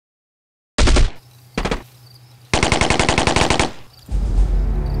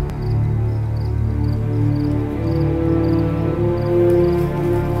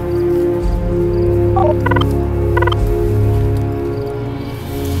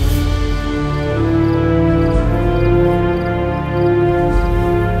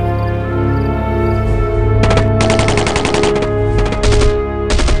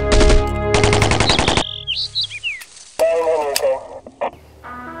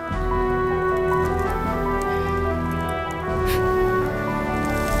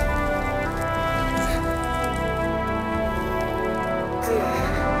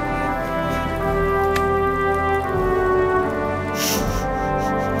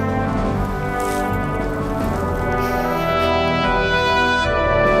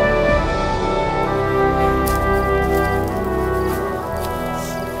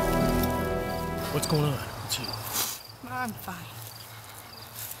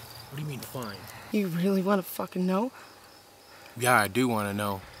What do you mean, fine? You really want to fucking know? Yeah, I do want to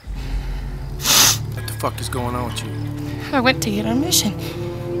know. What the fuck is going on with you? I went to get our mission.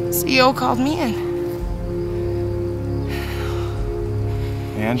 CEO called me in.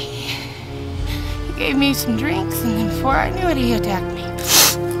 And? He gave me some drinks, and then before I knew it, he attacked me.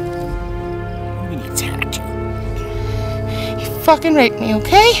 What do you mean he attacked you? He fucking raped me,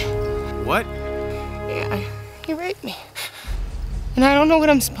 okay? What? Yeah, he raped me. And I don't know what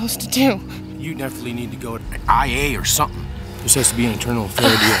I'm supposed to do. You definitely need to go to IA or something. This has to be an internal affair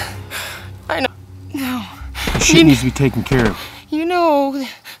deal. I know. No. This shit needs to be taken care of. You know,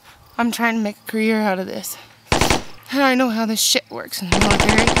 I'm trying to make a career out of this. And I know how this shit works in the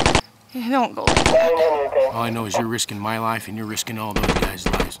military. It don't go like that. All I know is you're risking my life and you're risking all the other guys'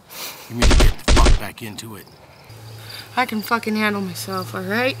 lives. You need to get the fuck back into it. I can fucking handle myself,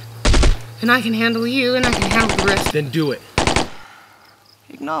 alright? And I can handle you, and I can handle the rest. Then do it.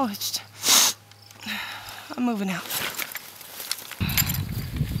 Acknowledged. I'm moving out.